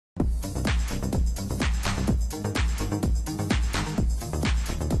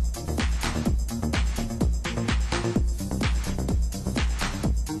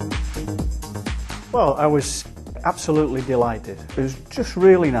Well, I was absolutely delighted. It was just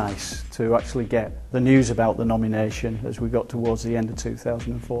really nice to actually get the news about the nomination as we got towards the end of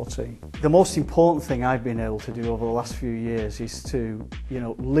 2014. The most important thing I've been able to do over the last few years is to,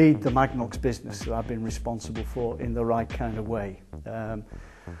 lead the Magnox business that I've been responsible for in the right kind of way.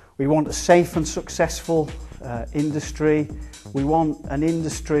 We want a safe and successful industry. We want an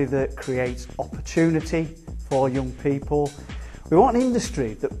industry that creates opportunity for young people. We want an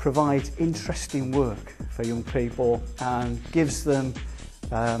industry that provides interesting work for young people and gives them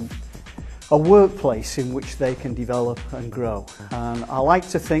a workplace in which they can develop and grow. And I like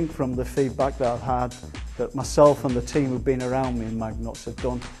to think, from the feedback that I've had, that myself and the team who've been around me in Magnox have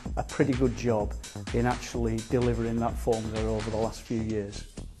done a pretty good job in actually delivering that formula over the last few years.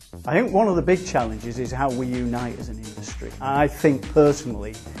 I think one of the big challenges is how we unite as an industry. I think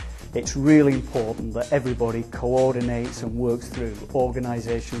personally it's really important that everybody coordinates and works through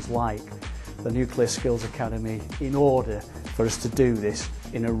organisations like the Nuclear Skills Academy in order for us to do this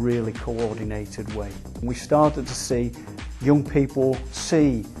in a really coordinated way. We started to see young people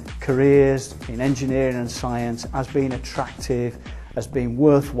see careers in engineering and science as being attractive, as being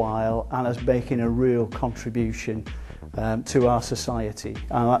worthwhile, and as making a real contribution to our society,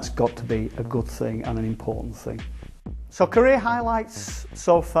 and that's got to be a good thing and an important thing. So career highlights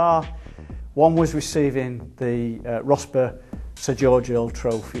so far, one was receiving the Rosper Sir George Earl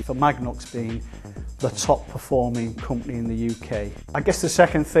Trophy for Magnox being the top performing company in the UK. I guess the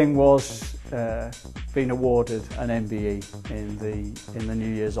second thing was being awarded an MBE in the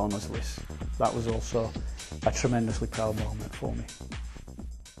New Year's Honours list. That was also a tremendously proud moment for me.